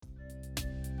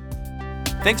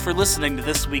Thanks for listening to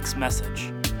this week's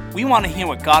message. We want to hear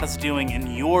what God is doing in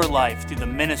your life through the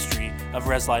ministry of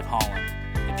Res Life Holland.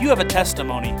 If you have a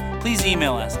testimony, please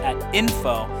email us at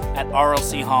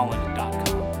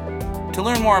info@rlcholland.com. To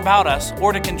learn more about us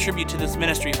or to contribute to this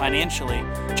ministry financially,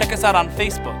 check us out on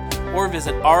Facebook or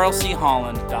visit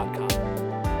rlcholland.com.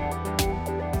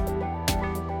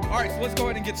 All right, so let's go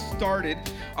ahead and get started.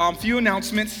 Few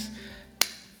announcements.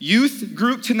 Youth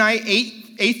group tonight,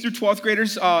 8th through 12th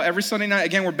graders every Sunday night.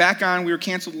 Again, we're back on. We were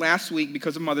canceled last week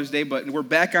because of Mother's Day, but we're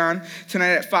back on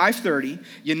tonight at 5:30.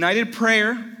 United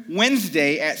Prayer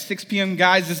Wednesday at 6 p.m.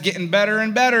 Guys, it's getting better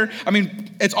and better. I mean,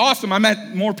 it's awesome.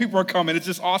 More people are coming. It's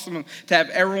just awesome to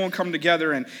have everyone come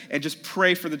together and just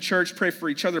pray for the church, pray for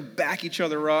each other, back each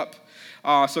other up.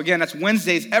 So again, that's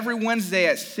Wednesdays, every Wednesday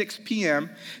at 6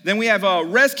 p.m. Then we have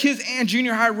Res Kids and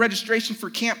Junior High registration for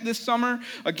camp this summer.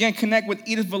 Again, connect with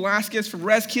Edith Velasquez for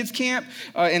Res Kids camp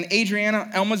and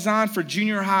Adriana Elmazan for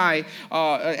Junior High.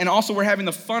 And also we're having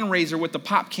the fundraiser with the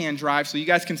pop can drive. So you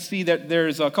guys can see that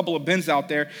there's a couple of bins out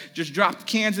there. Just drop the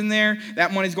cans in there.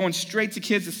 That money's going straight to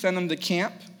kids to send them to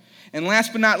camp. And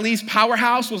last but not least,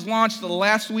 Powerhouse was launched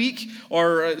last week,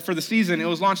 or for the season, it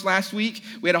was launched last week.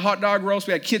 We had a hot dog roast.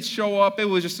 We had kids show up. It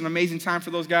was just an amazing time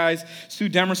for those guys. Sue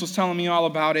Demers was telling me all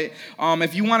about it.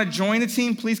 If you want to join the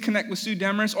team, please connect with Sue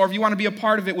Demers, or if you want to be a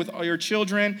part of it with your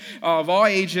children of all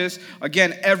ages,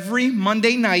 again, every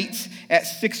Monday night at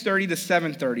 6:30 to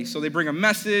 7:30. So they bring a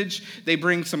message, they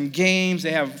bring some games,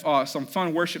 they have some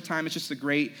fun worship time. It's just a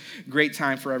great, great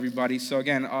time for everybody. So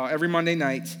again, every Monday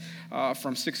night,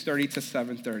 from 6:30 to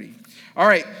 7:30. All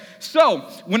right, so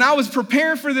when I was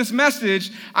preparing for this message,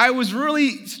 I was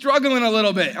really struggling a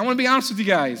little bit. I want to be honest with you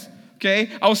guys, okay?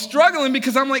 I was struggling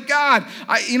because I'm like, God,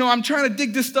 I'm trying to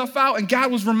dig this stuff out, and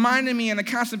God was reminding me on a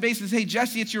constant basis, hey,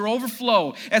 Jesse, it's your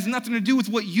overflow. It has nothing to do with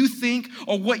what you think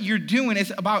or what you're doing.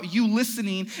 It's about you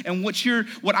listening and what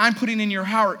I'm putting in your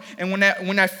heart. And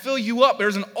when I fill you up,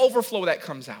 there's an overflow that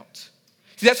comes out.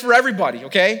 See, that's for everybody,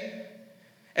 okay?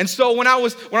 And so when I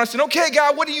said, okay,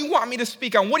 God, what do you want me to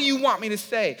speak on? What do you want me to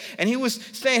say? And he was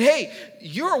saying, hey,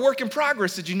 you're a work in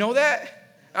progress. Did you know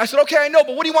that? I said, okay, I know,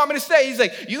 but what do you want me to say? He's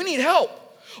like, you need help.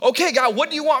 Okay, God, what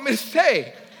do you want me to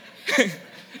say?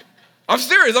 I'm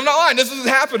serious. I'm not lying. This is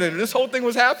happening. This whole thing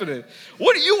was happening.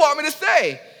 What do you want me to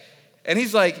say? And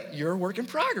he's like, you're a work in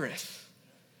progress.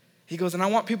 He goes, and I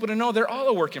want people to know they're all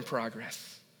a work in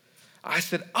progress. I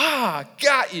said,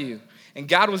 got you. And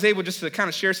God was able just to kind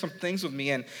of share some things with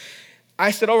me. And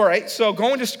I said, all right, so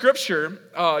going to scripture,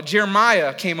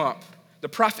 Jeremiah came up, the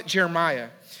prophet Jeremiah.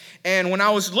 And when I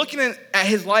was looking at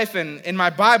his life in my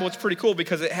Bible, it's pretty cool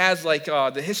because it has like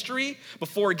the history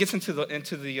before it gets into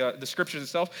the scriptures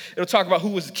itself. It'll talk about who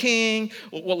was the king,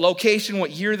 what location,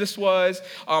 what year this was,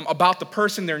 about the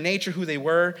person, their nature, who they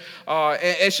were. And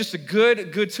it's just a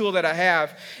good tool that I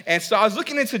have. And so I was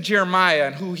looking into Jeremiah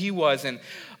and who he was. And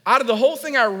out of the whole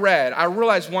thing I read, I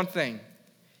realized one thing.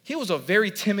 He was a very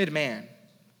timid man.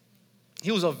 He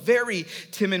was a very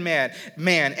timid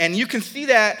man. And you can see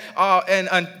that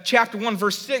in chapter 1,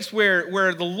 verse 6,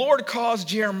 where the Lord calls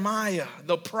Jeremiah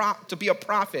to be a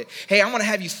prophet. Hey, I'm going to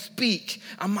have you speak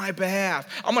on my behalf.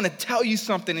 I'm going to tell you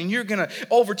something, and you're going to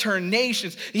overturn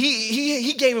nations.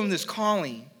 He gave him this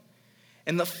calling.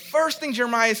 And the first thing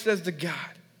Jeremiah says to God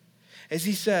is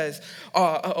he says,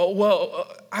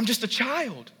 I'm just a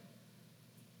child.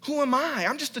 Who am I?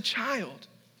 I'm just a child.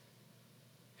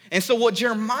 And so what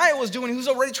Jeremiah was doing, he was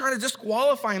already trying to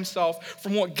disqualify himself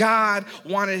from what God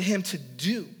wanted him to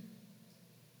do.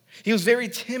 He was very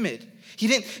timid. He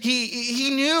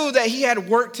knew that he had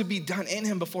work to be done in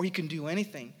him before he could do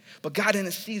anything. But God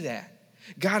didn't see that.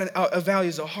 God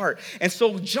values the heart. And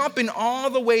so jumping all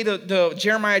the way to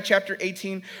Jeremiah chapter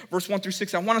 18, verse 1 through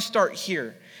 6, I want to start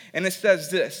here. And it says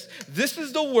this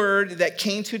is the word that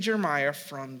came to Jeremiah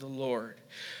from the Lord.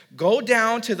 Go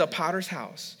down to the potter's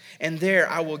house, and there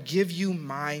I will give you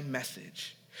my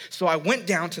message. So I went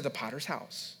down to the potter's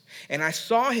house, and I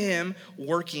saw him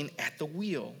working at the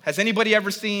wheel. Has anybody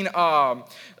ever seen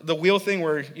the wheel thing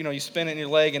where, you spin it in your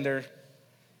leg and they're,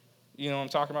 what I'm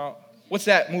talking about? What's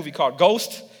that movie called?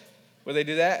 Ghost? Where they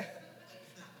do that?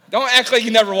 Don't act like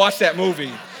you never watched that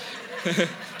movie.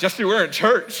 Just we were in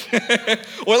church.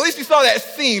 Well, at least you saw that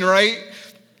scene, right?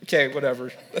 Okay,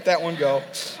 whatever. Let that one go.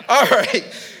 All right.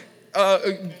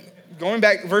 Going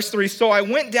back, verse 3. So I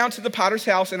went down to the potter's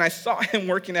house, and I saw him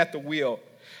working at the wheel.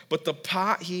 But the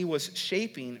pot he was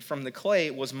shaping from the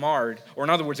clay was marred, or in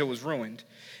other words, it was ruined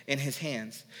in his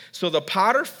hands. So the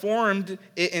potter formed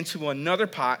it into another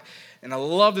pot, and I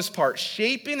love this part,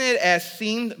 shaping it as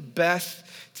seemed best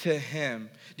to him.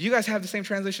 Do you guys have the same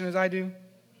translation as I do?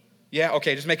 Yeah,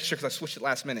 okay, just making sure because I switched it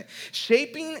last minute.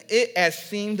 Shaping it as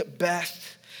seemed best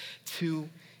to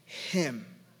him.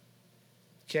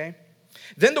 Okay?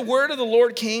 Then the word of the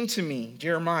Lord came to me,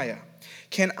 Jeremiah.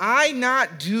 Can I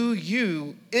not do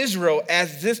you, Israel,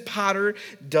 as this potter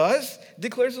does,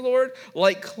 declares the Lord?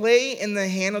 Like clay in the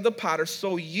hand of the potter,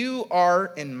 so you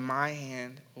are in my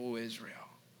hand, O Israel.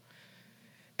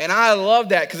 And I love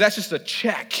that because that's just a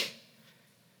check.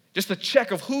 Just a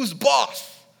check of who's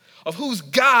boss, of who's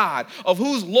God, of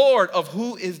who's Lord, of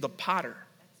who is the potter.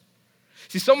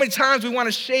 See, so many times we want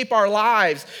to shape our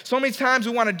lives. So many times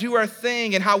we want to do our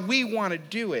thing and how we want to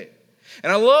do it.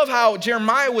 And I love how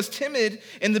Jeremiah was timid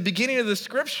in the beginning of the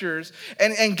scriptures,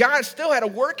 and God still had a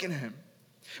work in him.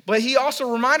 But he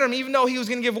also reminded him, even though he was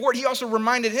going to give a word, he also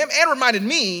reminded him and reminded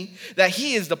me that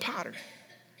he is the potter.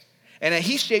 And that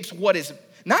he shapes what is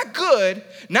not good,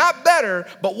 not better,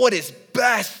 but what is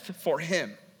best for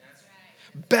him. That's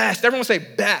right. Best. Everyone say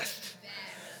best.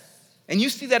 And you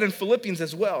see that in Philippians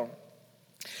as well.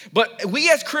 But we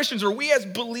as Christians or we as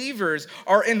believers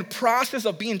are in the process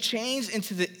of being changed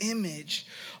into the image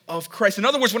of Christ. In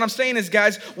other words, what I'm saying is,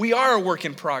 guys, we are a work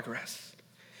in progress.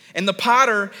 And the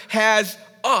potter has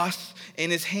us in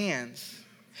his hands.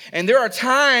 And there are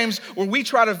times where we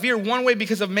try to veer one way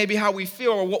because of maybe how we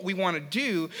feel or what we want to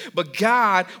do, but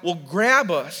God will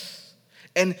grab us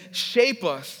and shape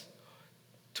us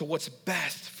to what's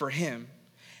best for him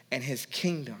and his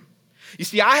kingdom. You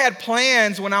see, I had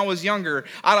plans when I was younger.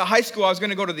 Out of high school, I was going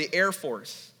to go to the Air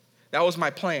Force. That was my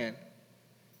plan.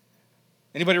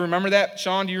 Anybody remember that?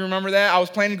 Sean, do you remember that? I was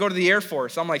planning to go to the Air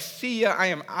Force. I'm like, see ya, I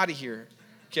am out of here,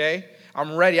 okay?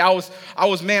 I'm ready. I was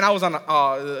on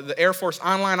the Air Force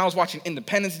online. I was watching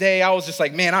Independence Day. I was just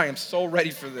like, man, I am so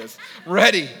ready for this.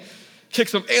 Ready. Kick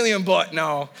some alien butt,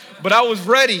 no. But I was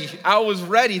ready. I was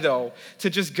ready, though, to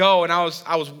just go. And I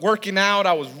was working out.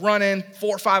 I was running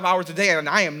 4 or 5 hours a day. And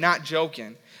I am not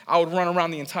joking. I would run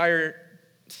around the entire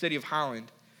city of Holland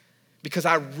because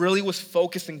I really was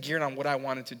focused and geared on what I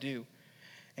wanted to do.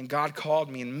 And God called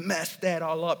me and messed that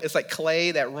all up. It's like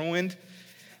clay that ruined.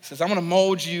 He says, I'm going to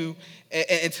mold you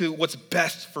into what's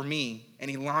best for me. And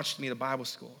he launched me to Bible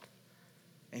school.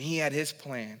 And he had his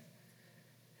plan.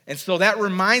 And so that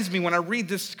reminds me, when I read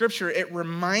this scripture, it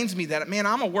reminds me that, man,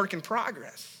 I'm a work in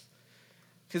progress.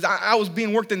 Because I was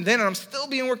being worked in then, and I'm still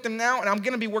being worked in now, and I'm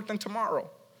going to be worked in tomorrow.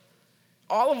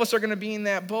 All of us are going to be in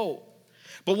that boat.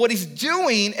 But what he's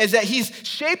doing is that he's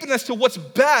shaping us to what's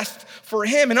best for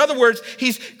him. In other words,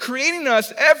 he's creating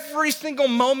us every single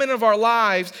moment of our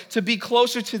lives to be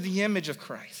closer to the image of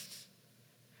Christ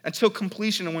until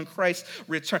completion and when Christ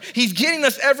returns. He's getting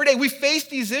us every day. We face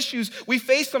these issues. We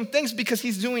face some things because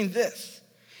he's doing this.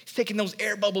 He's taking those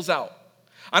air bubbles out.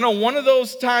 I know one of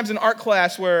those times in art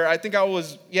class where I think I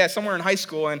was, somewhere in high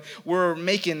school, and we're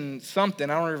making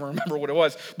something. I don't even remember what it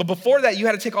was. But before that, you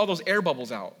had to take all those air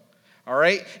bubbles out. All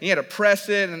right? And you had to press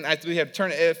it, and we had to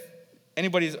turn it. If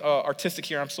anybody's artistic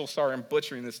here, I'm so sorry I'm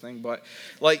butchering this thing, but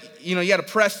you had to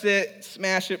press it,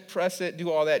 smash it, press it, do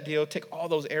all that deal, take all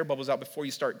those air bubbles out before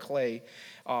you start clay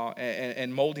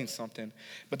and molding something.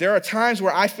 But there are times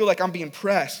where I feel like I'm being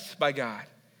pressed by God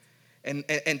and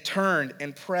turned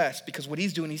and pressed because what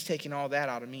he's doing, he's taking all that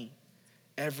out of me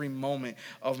every moment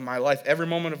of my life, every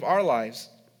moment of our lives.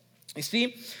 You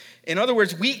see, in other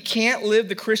words, we can't live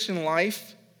the Christian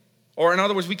life, or in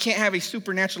other words, we can't have a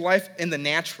supernatural life in the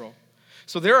natural.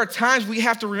 So there are times we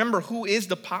have to remember who is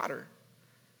the potter.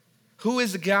 Who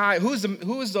is the guy, who is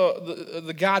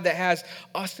the God that has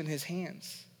us in his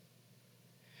hands.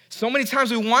 So many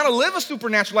times we want to live a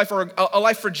supernatural life or a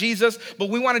life for Jesus, but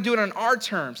we want to do it on our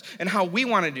terms and how we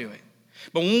want to do it.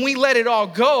 But when we let it all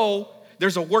go,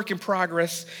 there's a work in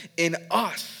progress in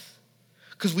us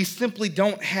because we simply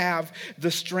don't have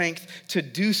the strength to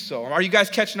do so. Are you guys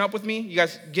catching up with me? You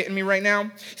guys getting me right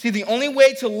now? See, the only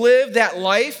way to live that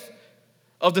life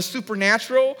of the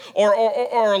supernatural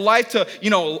or a life to,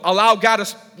 allow God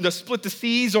to split the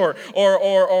seas or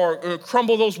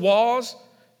crumble those walls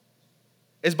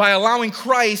is by allowing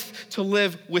Christ to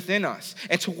live within us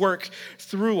and to work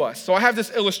through us. So I have this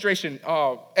illustration.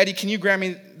 Eddie, can you grab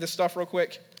me this stuff real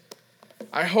quick?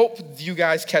 I hope you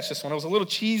guys catch this one. It was a little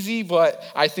cheesy, but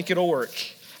I think it'll work.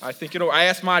 I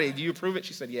asked Marty, do you approve it?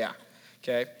 She said, yeah.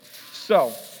 Okay.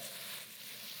 So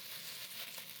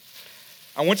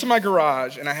I went to my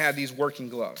garage and I had these working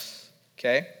gloves.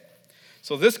 Okay.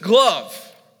 So this glove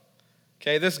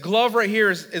right here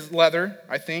is leather,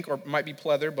 I think, or might be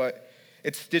pleather, but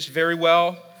it's stitched very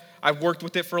well. I've worked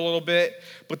with it for a little bit.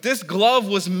 But this glove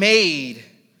was made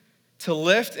to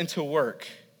lift and to work.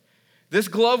 This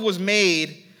glove was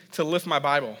made to lift my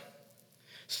Bible.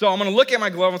 So I'm going to look at my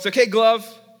glove and say, okay, glove,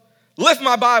 Lift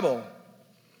my Bible.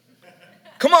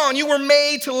 Come on, you were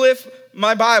made to lift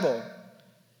my Bible.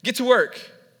 Get to work.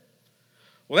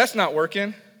 Well, that's not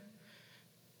working.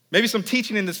 Maybe some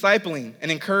teaching and discipling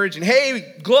and encouraging.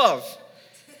 Hey, glove,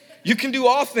 you can do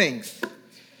all things.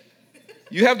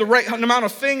 You have the right amount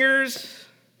of fingers.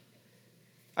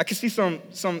 I can see some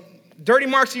dirty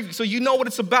marks, so you know what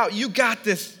it's about. You got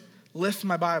this. Lift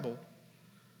my Bible.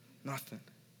 Nothing.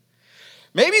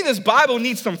 Maybe this Bible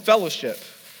needs some fellowship.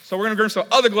 So we're going to bring some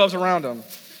other gloves around them.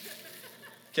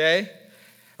 Okay?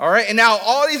 All right? And now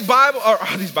all these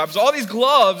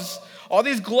gloves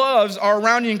are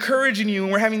around you, encouraging you,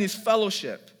 and we're having this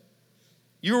fellowship.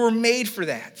 You were made for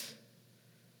that.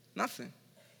 Nothing.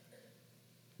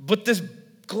 But this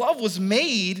glove was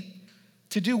made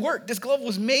to do work. This glove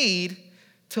was made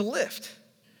to lift.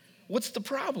 What's the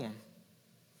problem?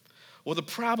 Well, the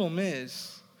problem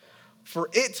is, for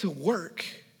it to work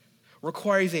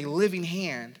requires a living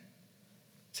hand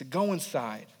to go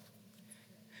inside.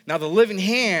 Now, the living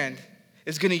hand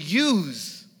is going to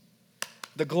use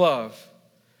the glove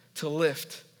to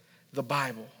lift the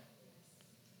Bible.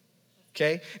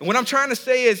 Okay? And what I'm trying to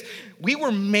say is we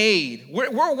were made,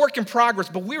 we're a work in progress,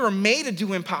 but we were made to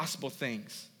do impossible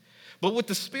things. But with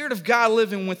the Spirit of God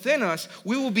living within us,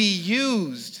 we will be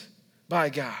used by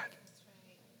God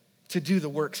to do the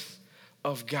works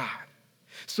of God.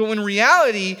 So in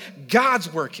reality,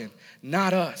 God's working,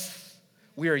 not us.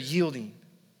 We are yielding.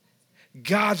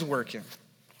 God's working.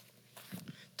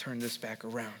 Turn this back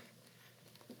around.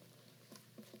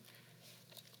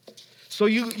 So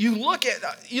you look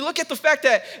at the fact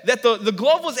that the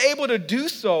glove was able to do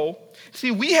so.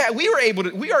 See, we are able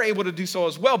to do so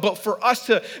as well. But for us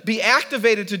to be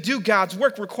activated to do God's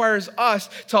work requires us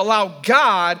to allow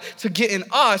God to get in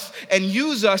us and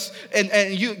use us and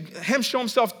Him show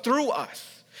Himself through us.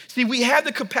 See, we have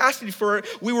the capacity for it.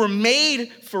 We were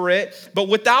made for it. But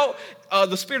without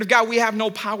the Spirit of God, we have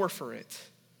no power for it.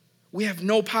 We have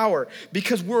no power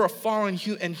because we're a fallen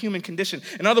and human condition.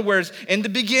 In other words, in the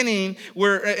beginning,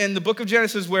 in the book of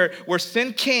Genesis, where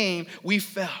sin came, we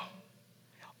fell.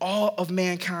 All of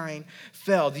mankind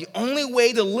fell. The only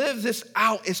way to live this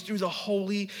out is through the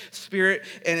Holy Spirit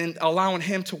and allowing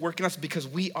Him to work in us because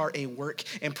we are a work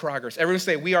in progress. Everyone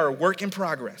say, we are a work in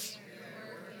progress.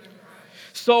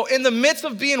 So in the midst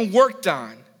of being worked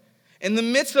on, in the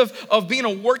midst of being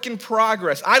a work in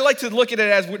progress, I like to look at it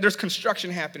as there's construction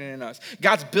happening in us.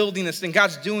 God's building this thing.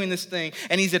 God's doing this thing,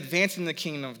 and He's advancing the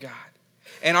kingdom of God.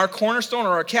 And our cornerstone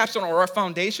or our capstone or our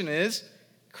foundation is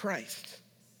Christ.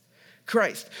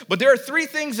 But there are three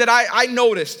things that I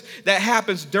noticed that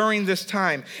happens during this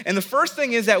time. And the first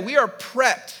thing is that we are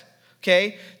prepped,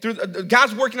 okay? Through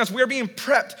God's working us, we are being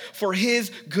prepped for His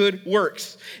good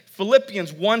works.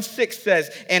 Philippians 1:6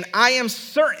 says, and I am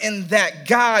certain that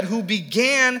God who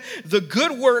began the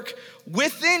good work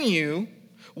within you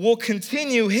will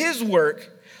continue His work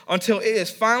until it is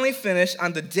finally finished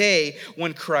on the day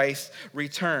when Christ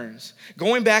returns.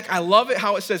 Going back, I love it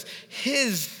how it says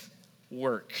His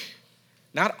work,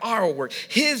 not our work,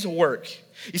 His work.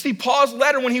 You see, Paul's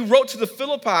letter, when he wrote to the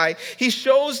Philippi, he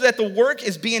shows that the work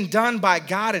is being done by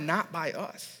God and not by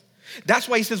us. That's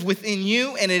why he says within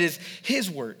you, and it is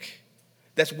His work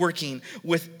that's working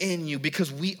within you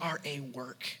because we are a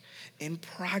work in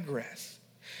progress.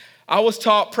 I was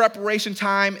taught preparation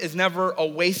time is never a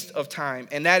waste of time,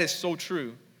 and that is so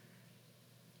true.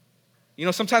 You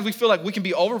know, sometimes we feel like we can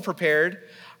be over-prepared.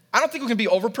 I don't think we can be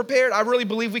over-prepared. I really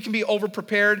believe we can be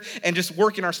over-prepared and just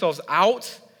working ourselves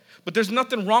out, but there's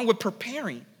nothing wrong with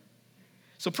preparing.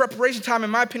 So preparation time, in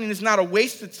my opinion, is not a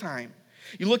wasted time.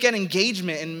 You look at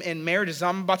engagement in marriages.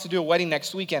 I'm about to do a wedding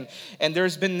next weekend, and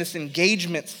there's been this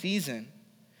engagement season.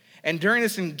 And during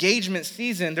this engagement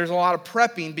season, there's a lot of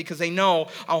prepping because they know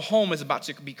our home is about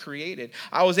to be created.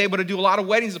 I was able to do a lot of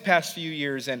weddings the past few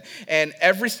years, and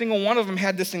every single one of them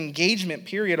had this engagement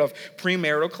period of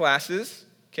premarital classes.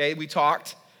 Okay, we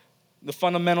talked the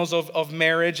fundamentals of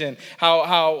marriage and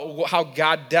how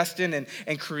God destined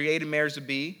and created marriage to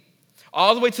be,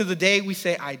 all the way to the day we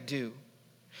say, I do.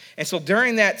 And so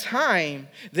during that time,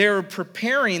 they were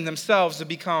preparing themselves to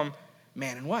become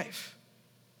man and wife.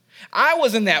 I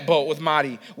was in that boat with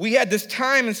Madi. We had this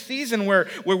time and season where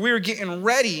we were getting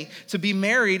ready to be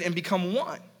married and become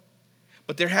one.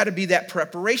 But there had to be that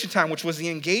preparation time, which was the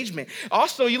engagement.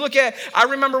 Also, you look at, I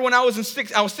remember when I was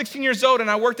 16 years old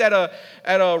and I worked at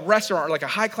a restaurant, like a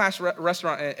high-class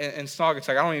restaurant in Saugatuck.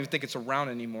 I don't even think it's around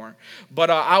anymore. But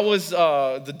I was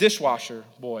the dishwasher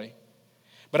boy.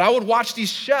 But I would watch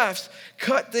these chefs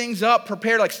cut things up,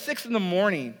 prepare like 6 in the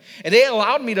morning. And they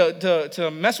allowed me to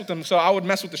mess with them. So I would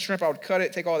mess with the shrimp. I would cut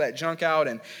it, take all that junk out,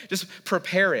 and just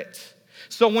prepare it.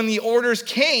 So when the orders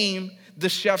came, the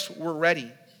chefs were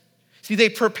ready. See, they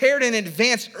prepared in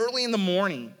advance early in the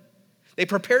morning. They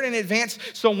prepared in advance,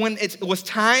 so when it was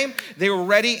time, they were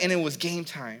ready, and it was game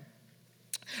time.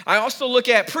 I also look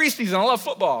at preseason. I love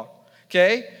football,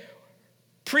 okay?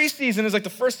 Preseason is like the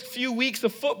first few weeks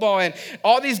of football, and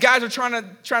all these guys are trying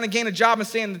to gain a job and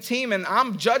stay in the team, and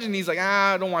I'm judging these like,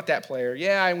 I don't want that player.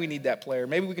 Yeah, we need that player.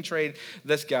 Maybe we can trade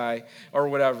this guy or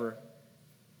whatever.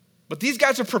 But these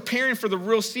guys are preparing for the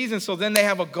real season, so then they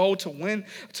have a goal to win,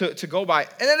 to go by.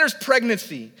 And then there's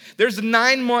pregnancy. There's a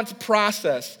 9-month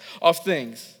process of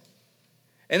things.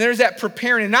 And there's that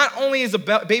preparing. And not only is the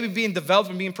baby being developed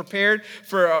and being prepared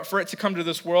for it to come to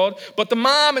this world, but the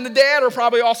mom and the dad are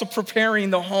probably also preparing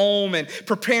the home and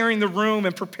preparing the room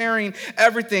and preparing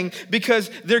everything because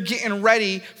they're getting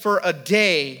ready for a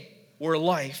day where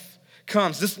life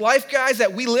comes. This life, guys,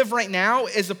 that we live right now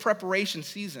is a preparation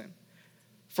season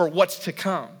for what's to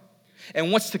come. And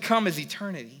what's to come is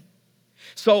eternity.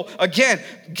 So again,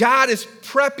 God is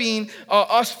prepping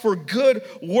us for good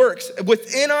works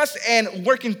within us and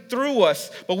working through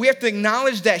us. But we have to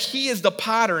acknowledge that he is the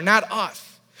potter, not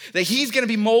us. That he's going to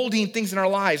be molding things in our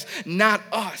lives, not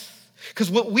us. Because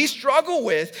what we struggle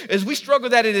with is we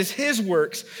struggle that it is his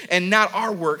works and not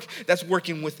our work that's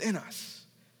working within us.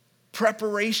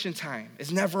 Preparation time is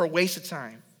never a waste of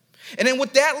time. And then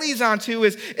what that leads on to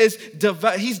is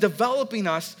he's developing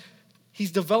us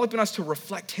to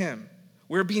reflect him.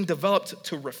 We're being developed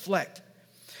to reflect.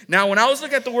 Now, when I was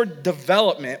looking at the word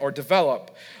development or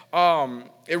develop,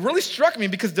 it really struck me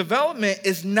because development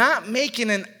is not making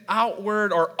an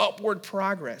outward or upward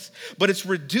progress, but it's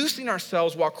reducing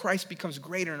ourselves while Christ becomes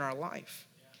greater in our life.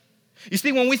 You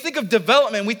see, when we think of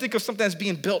development, we think of something that's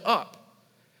being built up.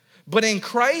 But in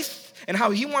Christ and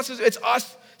how he wants us, it's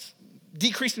us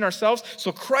decreasing ourselves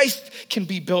so Christ can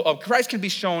be built up. Christ can be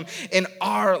shown in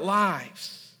our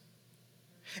lives.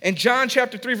 In John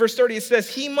chapter 3, verse 30, it says,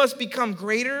 he must become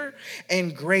greater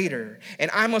and greater,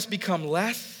 and I must become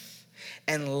less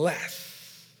and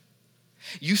less.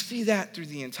 You see that through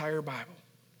the entire Bible.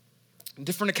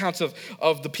 Different accounts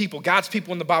of the people, God's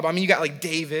people in the Bible. I mean, you got like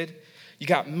David, you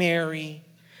got Mary,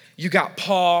 you got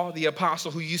Paul, the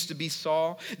apostle who used to be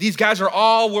Saul. These guys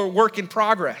were work in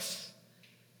progress.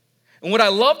 And what I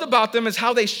loved about them is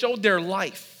how they showed their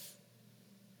life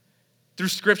through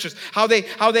scriptures, how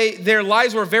their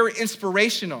lives were very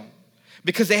inspirational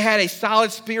because they had a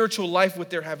solid spiritual life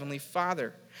with their Heavenly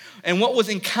Father. And what was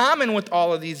in common with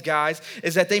all of these guys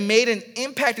is that they made an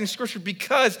impact in scripture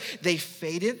because they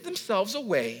faded themselves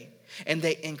away and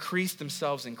they increased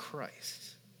themselves in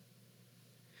Christ.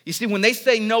 You see, when they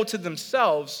say no to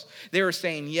themselves, they were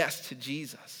saying yes to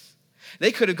Jesus.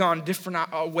 They could have gone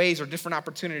different ways or different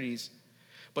opportunities,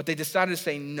 but they decided to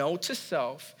say no to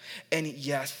self and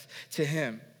yes to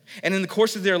him. And in the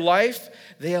course of their life,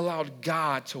 they allowed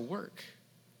God to work.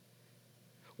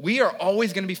 We are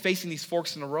always going to be facing these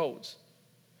forks in the roads.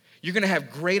 You're going to have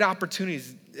great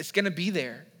opportunities. It's going to be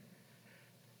there.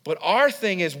 But our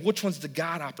thing is, which one's the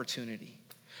God opportunity?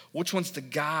 Which one's the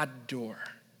God door?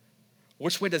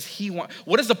 Which way does he want?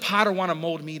 What does the potter want to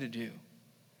mold me to do?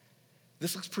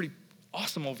 This looks pretty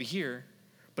awesome over here,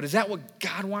 but is that what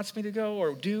God wants me to go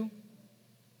or do?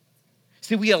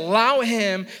 See, we allow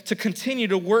him to continue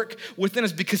to work within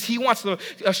us because he wants to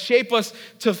shape us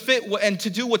to fit and to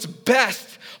do what's best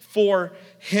for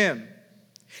him.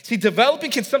 See,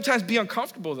 developing can sometimes be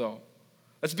uncomfortable though.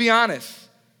 Let's be honest.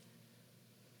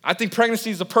 I think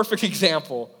pregnancy is a perfect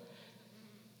example.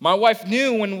 My wife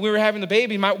knew when we were having the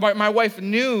baby, my wife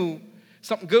knew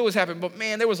something good was happening, but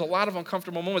man, there was a lot of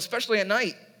uncomfortable moments, especially at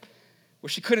night, where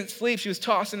she couldn't sleep. She was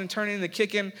tossing and turning and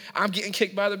kicking. I'm getting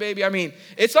kicked by the baby. I mean,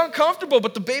 it's uncomfortable,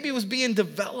 but the baby was being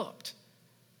developed.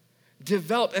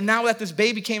 And now that this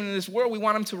baby came into this world, we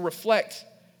want him to reflect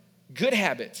good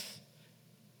habits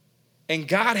and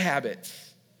God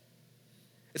habits.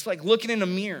 It's like looking in a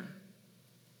mirror.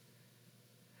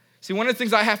 See, one of the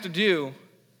things I have to do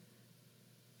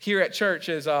here at church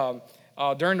is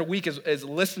during the week is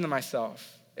listen to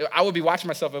myself. I would be watching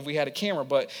myself if we had a camera,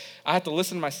 but I have to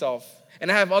listen to myself.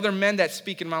 And I have other men that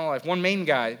speak in my life. One main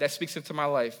guy that speaks into my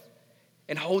life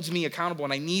and holds me accountable,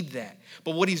 and I need that.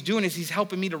 But what he's doing is he's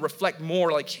helping me to reflect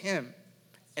more like him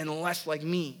and less like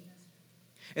me.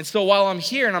 And so while I'm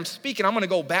here and I'm speaking, I'm going to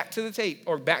go back to the tape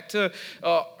or back to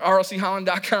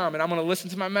rlcholland.com, and I'm going to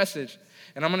listen to my message,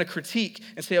 and I'm going to critique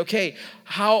and say, okay,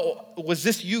 how was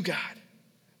this you, God?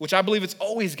 Which I believe it's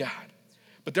always God.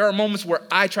 But there are moments where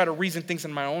I try to reason things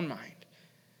in my own mind.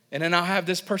 And then I'll have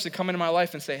this person come into my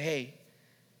life and say, hey,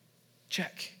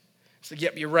 check. So,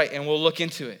 yep, you're right, and we'll look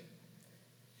into it.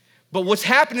 But what's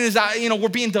happening is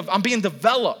I'm being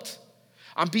developed.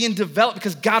 I'm being developed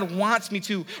because God wants me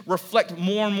to reflect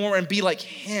more and more and be like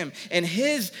him and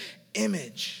his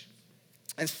image.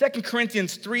 And 2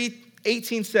 Corinthians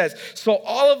 3:18 says, so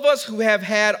all of us who have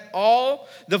had all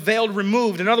the veil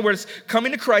removed, in other words, us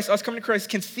coming to Christ,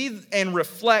 can see and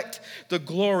reflect the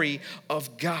glory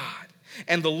of God.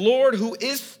 And the Lord, who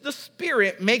is the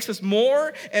Spirit, makes us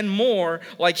more and more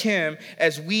like him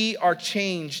as we are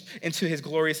changed into his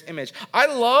glorious image. I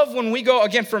love when we go,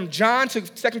 again, from John to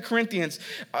 2 Corinthians,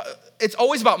 it's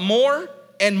always about more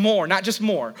and more, not just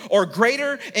more, or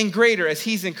greater and greater as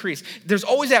he's increased. There's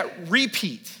always that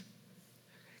repeat.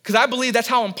 Because I believe that's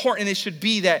how important it should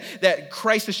be that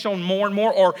Christ is shown more and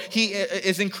more, or he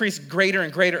is increased greater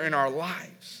and greater in our lives.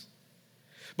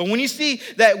 But when you see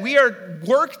that we are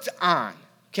worked on,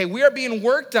 okay, we are being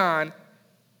worked on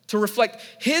to reflect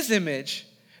his image,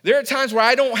 there are times where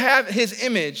I don't have his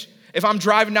image if I'm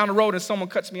driving down the road and someone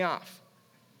cuts me off.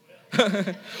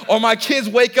 Or my kids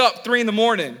wake up 3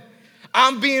 a.m.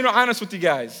 I'm being honest with you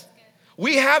guys.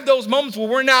 We have those moments where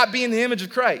we're not being the image of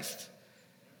Christ.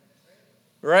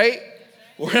 Right?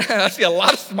 I see a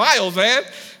lot of smiles, man.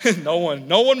 No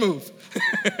one move.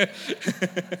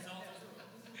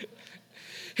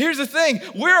 Here's the thing,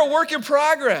 we're a work in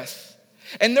progress.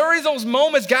 And there is those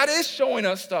moments, God is showing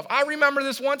us stuff. I remember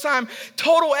this one time,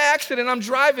 total accident, I'm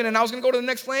driving and I was gonna go to the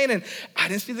next lane and I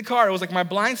didn't see the car. It was like my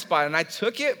blind spot and I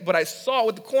took it, but I saw it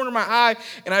with the corner of my eye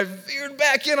and I veered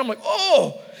back in. I'm like,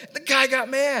 oh, the guy got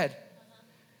mad.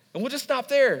 And we'll just stop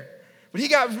there. But he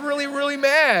got really, really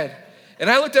mad. And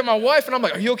I looked at my wife and I'm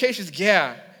like, are you okay? She's like,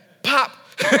 yeah. Pop,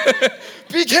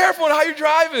 be careful on how you're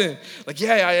driving. Like,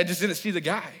 yeah, I just didn't see the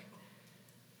guy.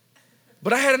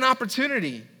 But I had an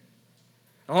opportunity.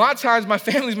 And a lot of times my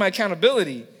family's my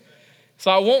accountability.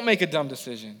 So I won't make a dumb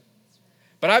decision.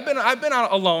 But I've been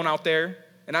out alone out there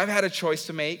and I've had a choice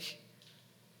to make.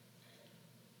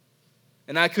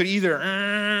 And I could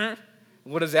either,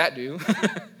 what does that do?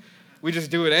 We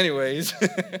just do it anyways.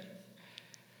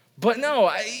 But no,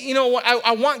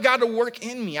 I want God to work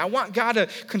in me. I want God to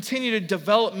continue to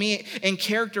develop me in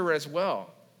character as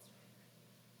well.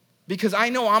 Because I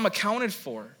know I'm accounted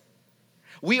for.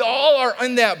 We all are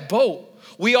in that boat.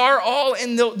 We are all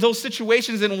in those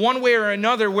situations in one way or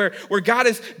another where God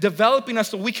is developing us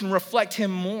so we can reflect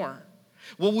him more.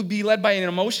 Will we be led by an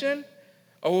emotion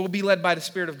or will we be led by the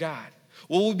Spirit of God?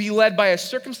 Will we be led by a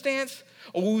circumstance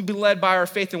or will we be led by our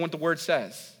faith in what the Word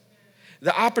says?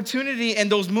 The opportunity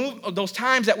and those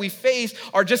times that we face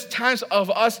are just times of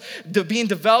us being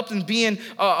developed and being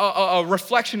a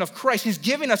reflection of Christ. He's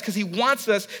giving us because he wants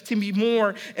us to be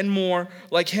more and more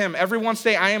like him. Everyone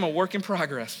say, I am a work in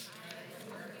progress.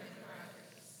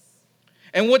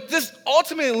 And what this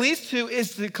ultimately leads to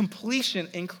is the completion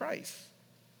in Christ.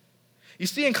 You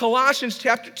see in Colossians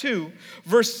chapter 2,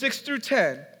 verse 6 through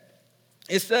 10,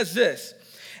 it says this,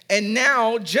 and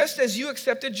now, just as you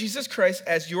accepted Jesus Christ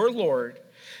as your Lord,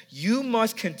 you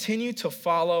must continue to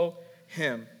follow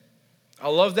him. I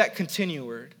love that continue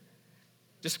word.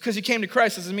 Just because you came to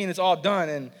Christ doesn't mean it's all done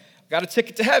and got a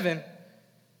ticket to heaven.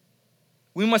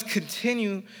 We must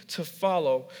continue to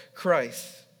follow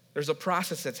Christ. There's a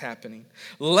process that's happening.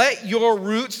 Let your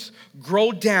roots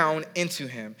grow down into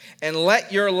him and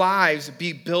let your lives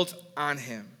be built on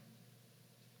him.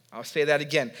 I'll say that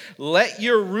again. Let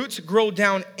your roots grow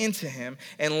down into him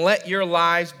and let your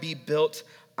lives be built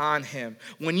on him.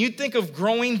 When you think of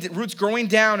roots growing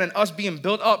down and us being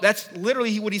built up, that's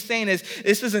literally what he's saying is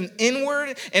this is an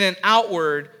inward and an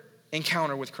outward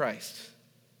encounter with Christ.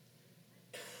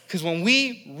 Because when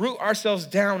we root ourselves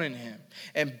down in him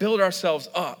and build ourselves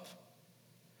up,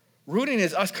 rooting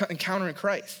is us encountering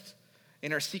Christ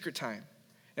in our secret time,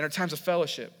 in our times of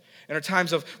fellowship, in our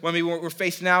times of when we're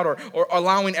facing out or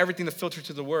allowing everything to filter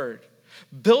to the word.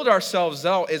 Build ourselves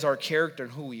out is our character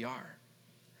and who we are.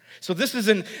 So this is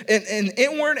an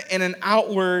inward and an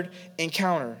outward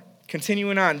encounter.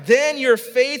 Continuing on. Then your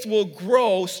faith will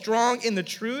grow strong in the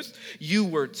truth you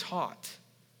were taught.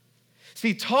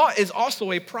 See, taught is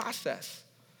also a process.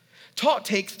 Taught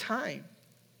takes time.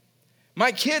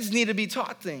 My kids need to be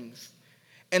taught things.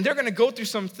 And they're going to go through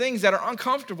some things that are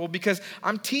uncomfortable because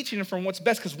I'm teaching them from what's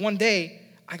best because one day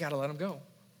I got to let them go.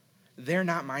 They're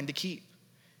not mine to keep.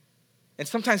 And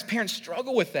sometimes parents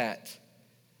struggle with that.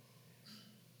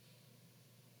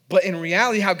 But in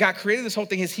reality, how God created this whole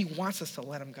thing is he wants us to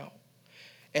let them go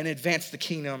and advance the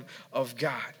kingdom of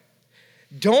God.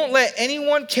 Don't let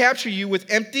anyone capture you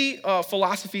with empty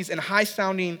philosophies and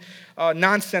high-sounding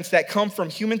nonsense that come from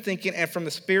human thinking and from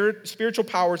the spiritual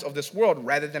powers of this world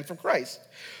rather than from Christ.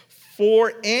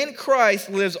 For in Christ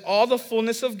lives all the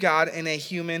fullness of God in a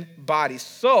human body.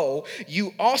 So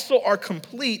you also are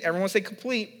complete, everyone say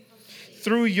complete,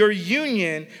 through your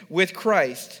union with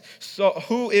Christ, so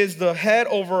who is the head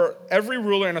over every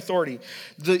ruler and authority.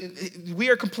 We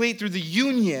are complete through the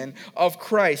union of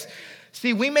Christ.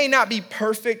 See, we may not be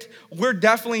perfect. We're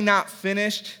definitely not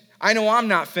finished. I know I'm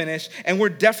not finished, and we're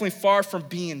definitely far from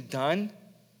being done.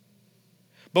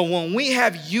 But when we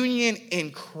have union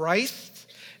in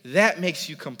Christ, that makes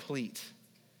you complete.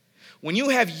 When you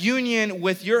have union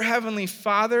with your heavenly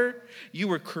Father, you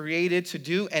were created to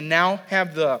do, and now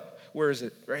have where is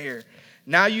it? Right here.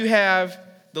 Now you have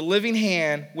the living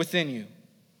hand within you.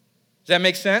 Does that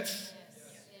make sense?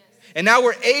 And now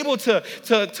we're able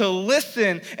to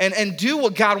listen and do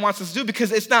what God wants us to do,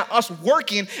 because it's not us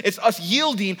working, it's us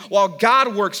yielding while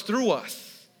God works through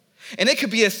us. And it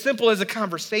could be as simple as a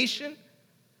conversation.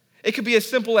 It could be as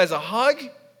simple as a hug.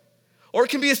 Or it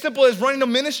can be as simple as running a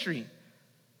ministry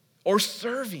or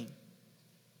serving.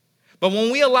 But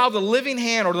when we allow the living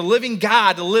hand or the living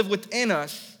God to live within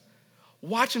us,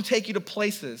 watch him take you to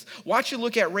places. Watch you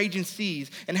look at raging seas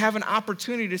and have an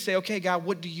opportunity to say, okay, God,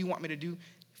 what do you want me to do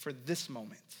for this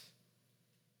moment?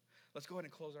 Let's go ahead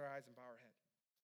and close our eyes and bow our heads.